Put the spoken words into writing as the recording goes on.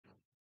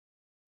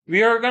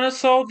We are gonna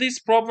solve this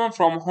problem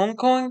from Hong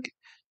Kong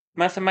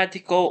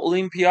Mathematical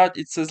Olympiad.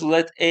 It says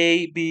let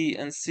A, B,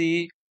 and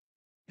C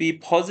be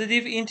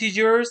positive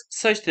integers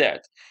such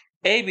that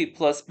AB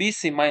plus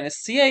BC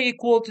minus CA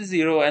equal to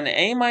 0 and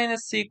A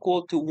minus C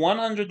equal to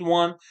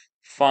 101.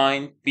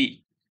 Find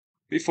B.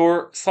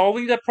 Before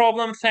solving the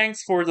problem,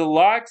 thanks for the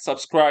like,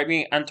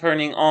 subscribing, and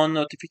turning on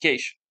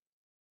notification.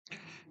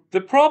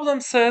 The problem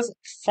says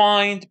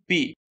find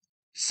B.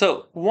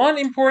 So one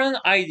important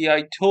idea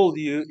I told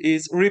you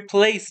is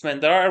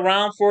replacement. There are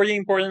around 40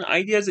 important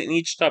ideas in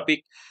each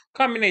topic.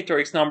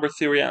 Combinatorics, number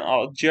theory, and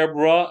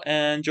algebra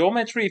and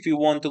geometry. If you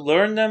want to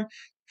learn them,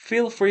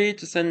 feel free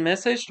to send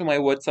message to my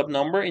WhatsApp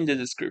number in the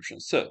description.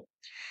 So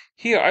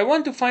here I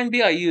want to find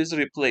B, I use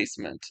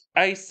replacement.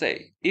 I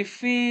say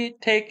if we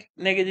take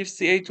negative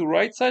CA to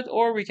right side,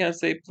 or we can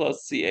say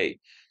plus CA.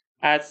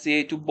 Add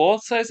CA to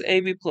both sides,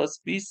 AB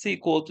plus BC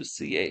equal to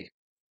CA.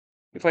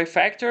 If I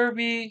factor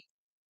B,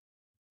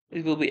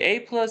 it will be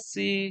A plus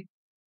C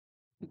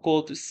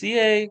equal to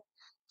CA.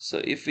 So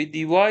if we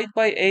divide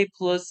by A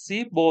plus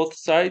C, both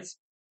sides,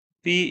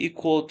 B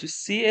equal to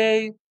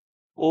CA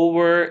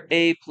over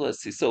A plus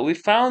C. So we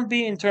found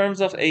B in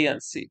terms of A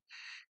and C.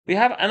 We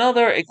have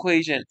another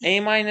equation, A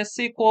minus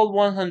C equal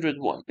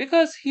 101.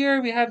 Because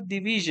here we have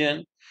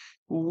division,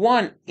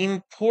 one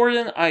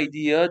important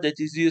idea that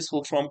is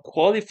useful from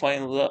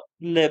qualifying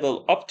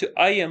level up to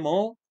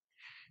IMO,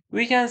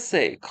 we can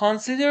say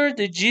consider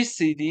the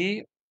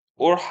GCD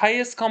or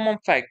highest common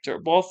factor.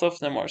 Both of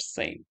them are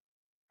same.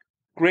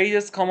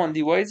 Greatest common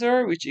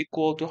divisor, which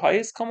equal to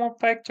highest common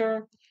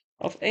factor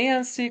of A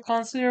and C,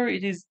 consider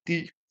it is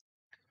D.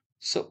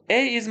 So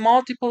A is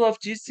multiple of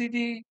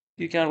GCD.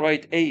 You can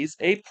write A is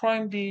A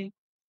prime D,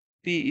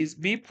 B is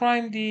B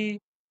prime D.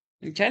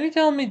 And can you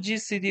tell me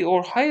GCD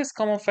or highest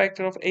common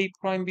factor of A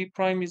prime B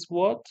prime is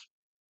what?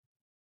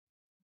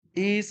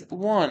 Is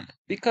 1.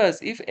 Because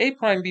if A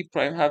prime B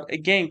prime have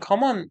again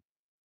common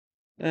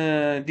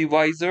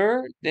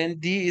divisor, then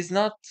D is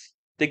not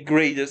the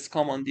greatest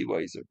common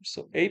divisor.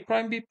 So A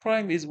prime B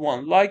prime is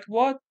 1. Like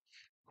what?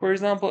 For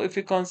example, if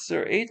we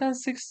consider 8 and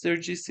 6, their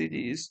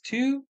GCD is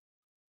 2.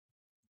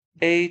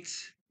 8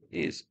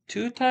 is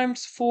 2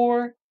 times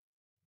 4.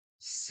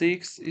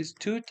 6 is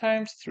 2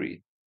 times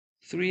 3.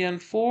 3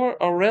 and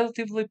 4 are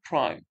relatively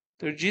prime.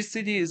 Their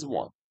GCD is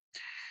 1.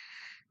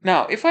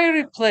 Now, if I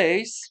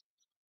replace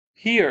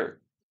here,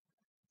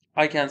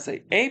 I can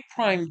say A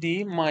prime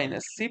D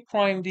minus C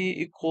prime D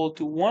equal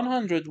to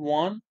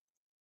 101.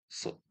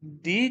 So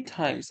D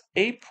times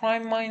A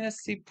prime minus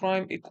C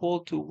prime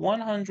equal to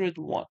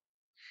 101.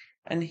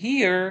 And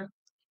here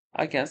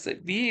I can say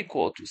B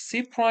equal to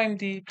C prime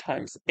D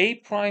times A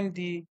prime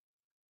D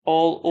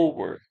all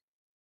over.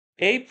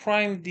 A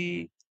prime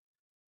D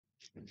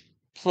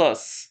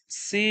plus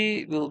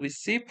C will be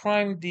C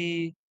prime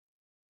D.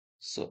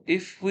 So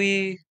if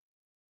we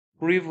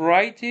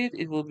rewrite it,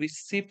 it will be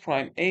C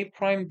prime A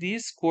prime D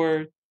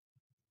squared.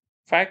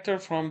 Factor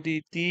from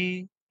the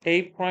D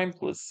A prime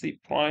plus C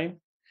prime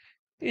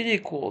is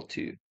equal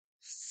to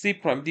C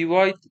prime.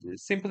 Divide,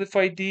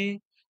 simplify D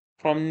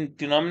from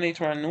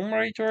denominator and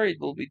numerator. It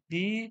will be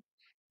D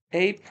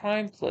A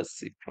prime plus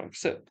C prime.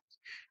 So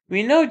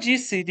we know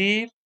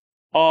GCD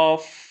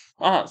of,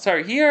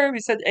 here we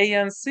said A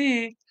and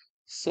C.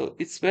 So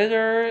it's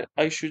better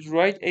I should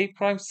write A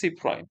prime C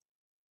prime.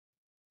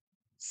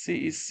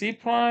 C is C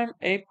prime,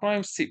 A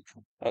prime C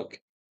prime. Okay.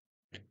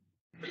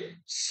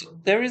 So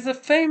there is a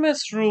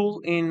famous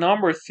rule in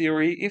number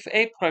theory. If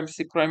A prime,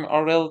 C prime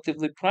are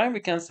relatively prime, we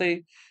can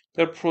say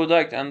their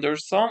product and their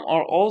sum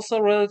are also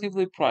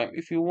relatively prime.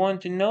 If you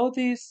want to know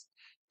this,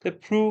 the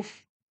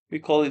proof, we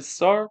call it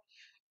star.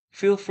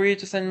 Feel free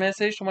to send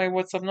message to my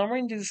WhatsApp number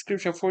in the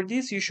description. For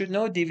this, you should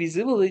know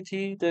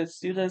divisibility. The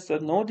students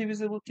that know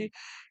divisibility,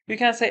 you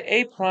can say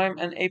A prime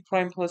and A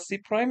prime plus C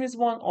prime is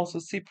 1. Also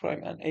C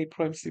prime and A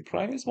prime C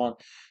prime is 1.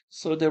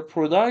 So their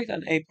product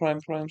and A prime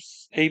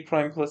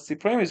plus C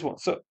prime is 1.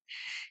 So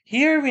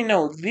here we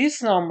know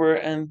this number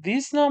and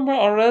this number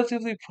are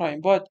relatively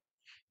prime, but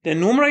the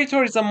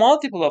numerator is a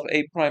multiple of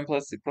A prime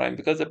plus C prime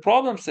because the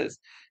problem says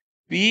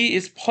B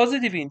is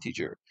positive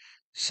integer.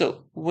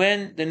 So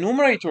when the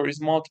numerator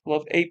is multiple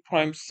of A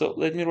prime, so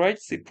let me write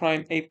C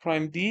prime A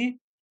prime D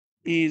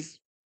is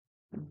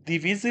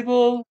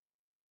divisible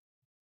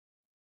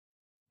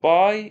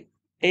by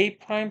A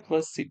prime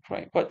plus C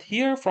prime. But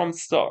here from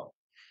start,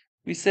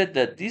 we said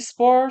that this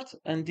part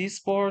and this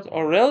part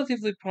are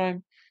relatively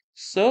prime.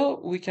 So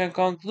we can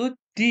conclude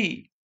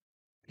D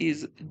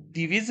is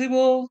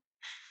divisible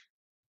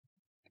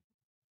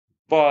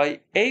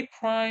by A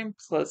prime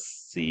plus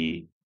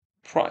C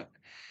prime.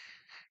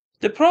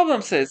 The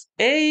problem says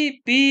A,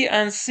 B,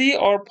 and C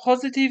are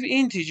positive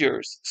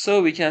integers.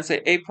 So we can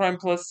say A prime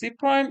plus C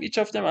prime, each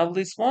of them at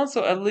least 1,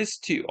 so at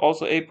least 2.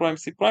 Also A prime,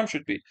 C prime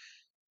should be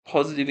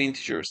positive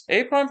integers.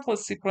 A prime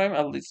plus C prime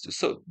at least 2.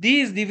 So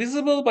D is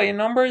divisible by a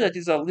number that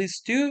is at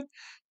least 2.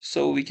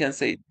 So we can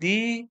say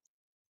D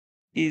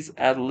is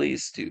at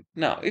least 2.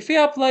 Now, if we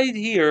apply it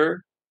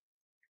here,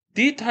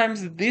 D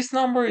times this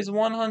number is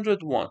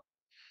 101.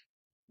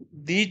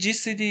 D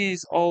GCD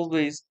is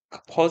always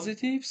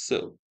positive,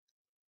 so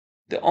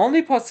the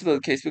only possible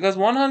case, because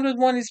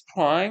 101 is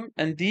prime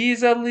and D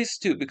is at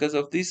least 2 because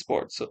of this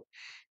part. So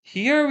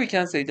here we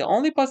can say the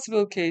only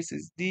possible case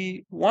is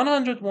D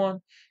 101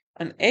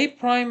 and A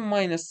prime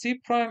minus C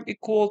prime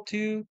equal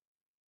to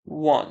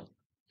 1.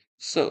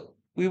 So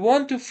we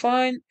want to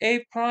find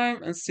A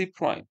prime and C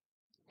prime.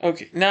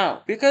 Okay,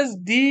 now because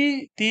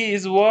D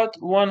is what?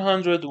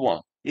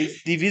 101.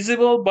 It's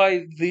divisible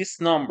by this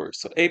number.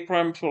 So A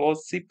prime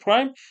plus C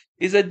prime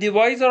is a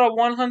divisor of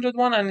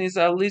 101 and is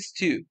at least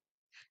 2.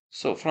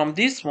 So from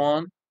this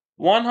one,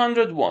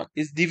 101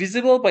 is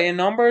divisible by a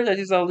number that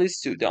is at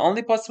least 2. The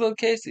only possible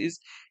case is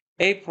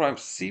A prime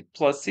C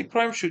plus C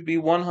prime should be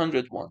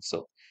 101.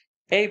 So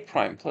A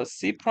prime plus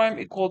C prime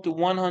equal to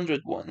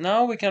 101.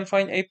 Now we can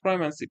find A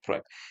prime and C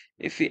prime.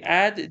 If we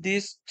add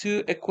these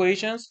two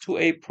equations to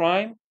A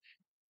prime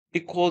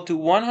equal to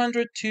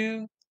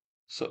 102,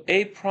 so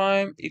A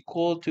prime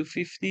equal to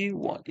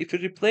 51. If we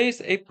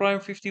replace A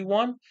prime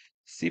 51,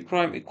 C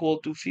prime equal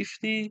to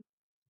 50,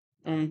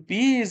 and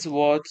B is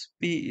what?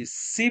 B is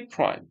C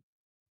prime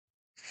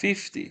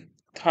 50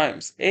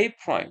 times A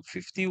prime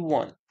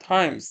 51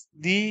 times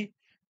D,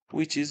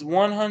 which is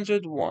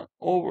 101,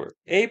 over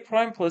A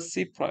prime plus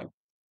C prime,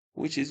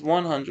 which is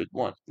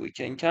 101. We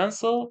can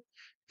cancel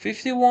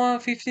 51.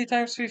 50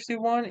 times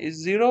 51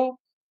 is 0.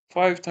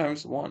 5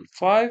 times 1,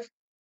 5.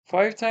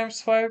 5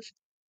 times 5,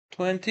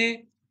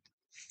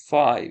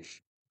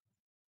 25.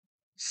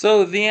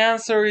 So the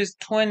answer is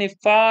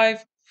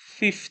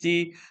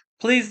 2550.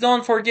 Please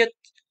don't forget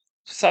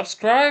to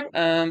subscribe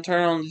and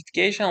turn on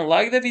notification.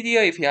 Like the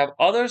video. If you have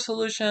other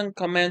solution,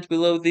 comment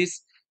below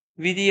this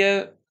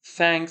video.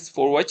 Thanks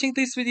for watching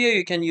this video.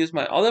 You can use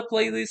my other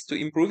playlist to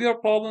improve your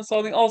problem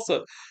solving.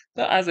 Also,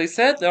 as I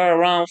said, there are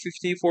around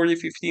 50, 40,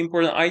 50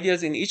 important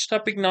ideas in each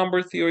topic: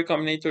 number theory,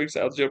 combinatorics,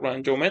 algebra,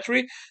 and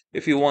geometry.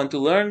 If you want to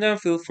learn them,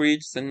 feel free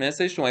to send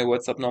message to my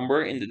WhatsApp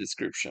number in the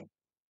description.